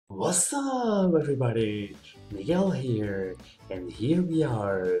What's up, everybody? Miguel here, and here we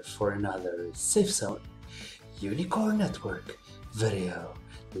are for another Safe Zone Unicorn Network video.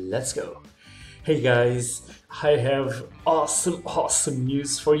 Let's go! Hey guys, I have awesome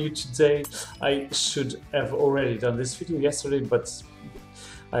news for you today. I should have already done this video yesterday, but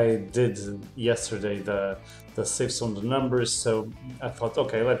I did yesterday the Safe Zone the numbers, so I thought,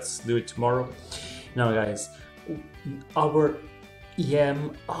 okay, let's do it tomorrow. Now, guys, our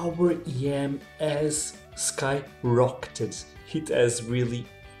YEM has skyrocketed. It has really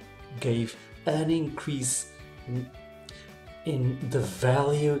gave an increase in the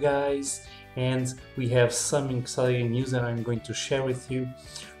value, guys, and we have some exciting news that I'm going to share with you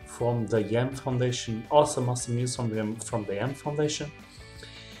from the YEM Foundation. Awesome news from the YEM Foundation.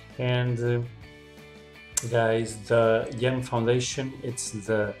 And guys, the YEM Foundation, it's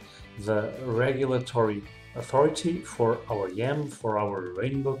the regulatory authority for our YEM, for our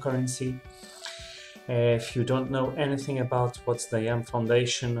rainbow currency. If you don't know anything about what's the YEM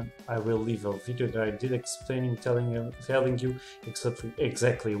Foundation, I will leave a video that I did explaining, telling you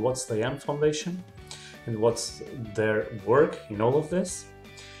exactly what's the YEM Foundation and what's their work in all of this.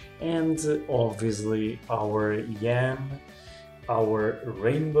 And obviously our YEM, our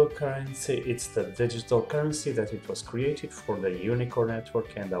rainbow currency, it's the digital currency that it was created for the Unicorn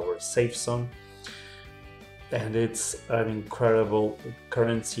Network and our Safe Zone. And it's an incredible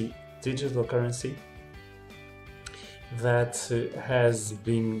currency, digital currency, that has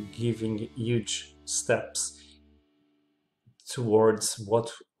been giving huge steps towards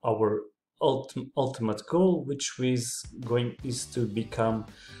what our ultimate goal, which is to become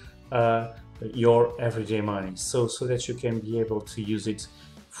your everyday money, so that you can be able to use it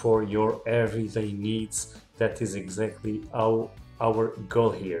for your everyday needs. That is exactly our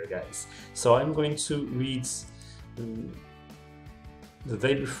goal here, guys. So I'm going to read the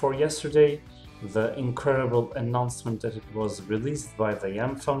day before yesterday the incredible announcement that it was released by the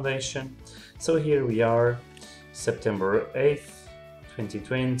YEM Foundation. So here we are, September 8th,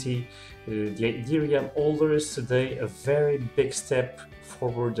 2020. Dear YEM holders, today a very big step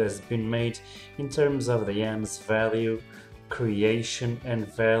forward has been made in terms of the YEM's value creation and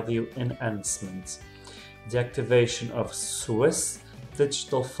value enhancement. The activation of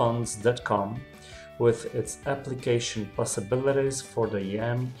SwissDigitalFunds.com with its application possibilities for the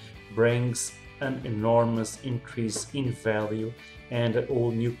YEM brings an enormous increase in value and a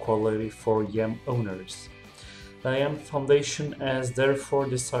whole new quality for YEM owners. The YEM Foundation has therefore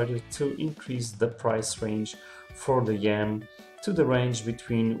decided to increase the price range for the YEM to the range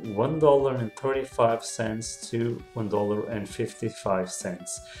between $1.35 to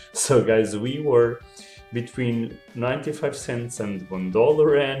 $1.55. So guys, we were between 95 cents and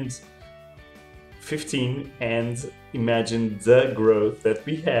 $1.15, and imagine the growth that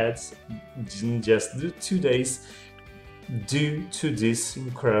we had in just 2 days due to this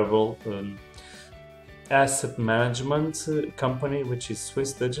incredible asset management company, which is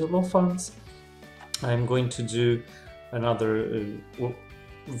Swiss Digital Funds. I'm going to do another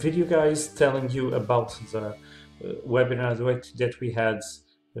video, guys, telling you about the webinar that we had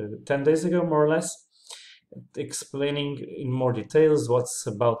 10 days ago, more or less, explaining in more details what's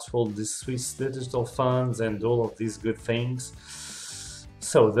about all these Swiss digital funds and all of these good things.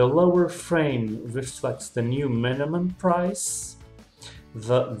 So the lower frame reflects the new minimum price,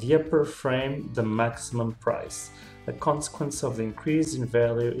 the upper frame the maximum price. A consequence of the increase in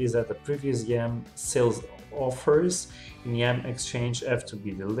value is that the previous YEM sales offers in YEM exchange have to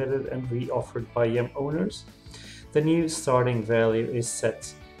be deleted and re-offered by YEM owners. The new starting value is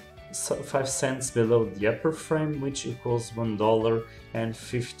set 5 cents below the upper frame, which equals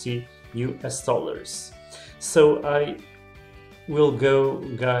 $1.50 US. So I will go,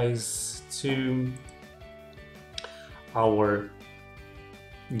 guys, to our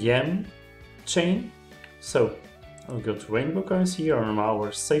YEM chain. So I'll go to rainbow currency here on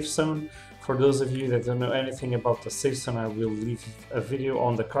our Safe Zone. For those of you that don't know anything about the Safe Zone, I will leave a video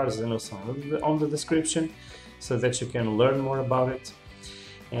on the cards and also on the description so that you can learn more about it.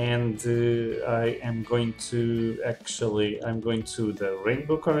 And I'm going to the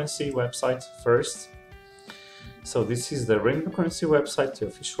rainbow currency website first. So this is the rainbow currency website, the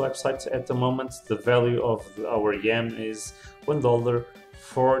official website. At the moment, the value of our YEM is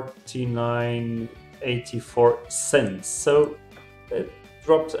 $1.4984. So it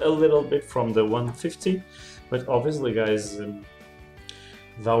dropped a little bit from the 150, but obviously, guys,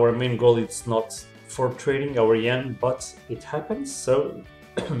 our main goal is not for trading our YEM, but it happens. So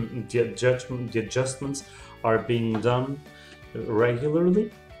the adjustments are being done regularly,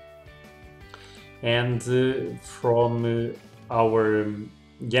 and from our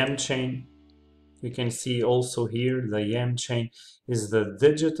YEM chain. You can see also here the YEM chain is the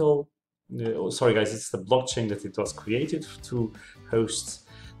digital, sorry guys, it's the blockchain that it was created to host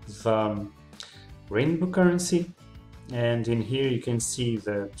the rainbow currency. And in here you can see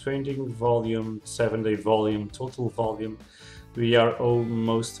the trading volume, 7-day volume, total volume. We are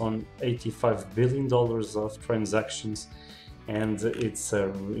almost on $85 billion of transactions, and it's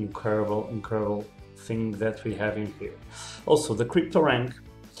an incredible thing that we have in here. Also, the crypto rank,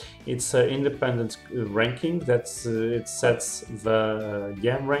 it's an independent ranking that it sets the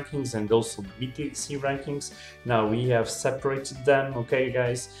YEM rankings and also BTC rankings. Now we have separated them, okay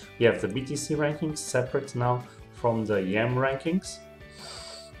guys? We have the BTC rankings separate now from the YEM rankings.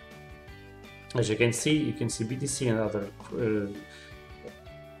 As you can see BTC and other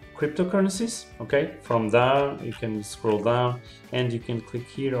cryptocurrencies. Okay, from down you can scroll down and you can click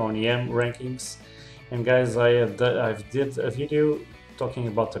here on YEM rankings. And guys, I've did a video talking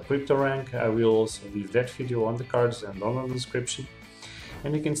about the crypto rank. I will also leave that video on the cards and on the description.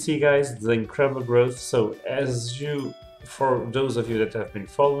 And you can see, guys, the incredible growth. So for those of you that have been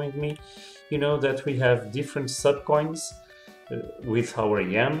following me, you know that we have different subcoins with our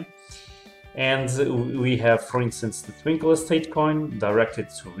YEM. And we have, for instance, the twnkl estate coin directed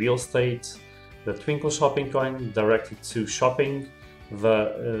to real estate, the twnkl shopping coin directed to shopping,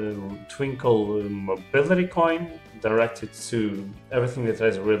 the twnkl mobility coin directed to everything that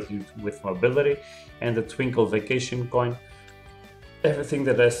has related with mobility, and the twnkl vacation coin, everything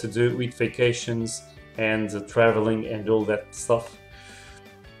that has to do with vacations and traveling and all that stuff.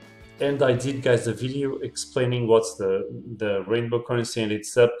 And I did, guys, a video explaining what's the rainbow currency and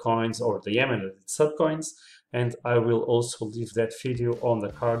its subcoins, or the YEM and its subcoins, and I will also leave that video on the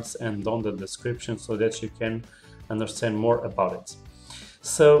cards and on the description so that you can understand more about it.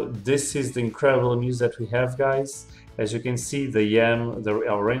 So this is the incredible news that we have, guys. As you can see, the YEM,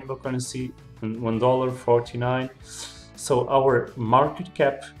 our rainbow currency, $1.49. So our market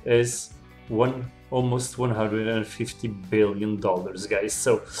cap is almost $150 billion, guys.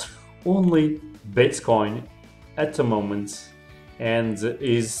 So only Bitcoin at the moment and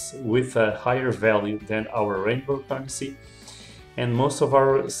is with a higher value than our rainbow currency. And most of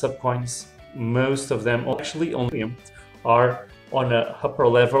our subcoins, most of them, actually only are on a upper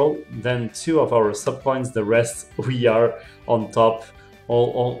level than 2 of our subcoins. The rest we are on top,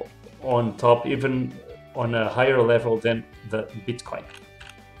 all on top, even on a higher level than the Bitcoin.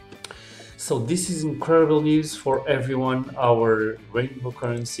 So this is incredible news for everyone. Our rainbow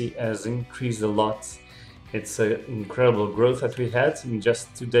currency has increased a lot. It's an incredible growth that we had in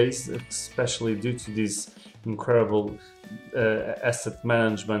just 2 days, especially due to this incredible asset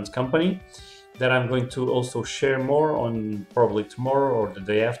management company that I'm going to also share more on probably tomorrow or the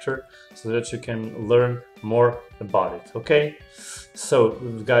day after, so that you can learn more about it. Okay, so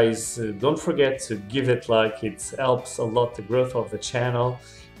guys, don't forget to give it like, it helps a lot the growth of the channel,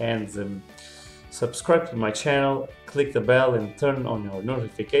 and subscribe to my channel, click the bell and turn on your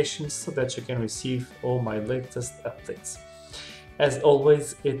notifications so that you can receive all my latest updates. As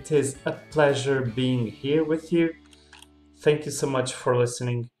always, it is a pleasure being here with you. Thank you so much for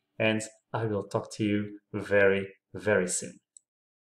listening, and I will talk to you very, very soon.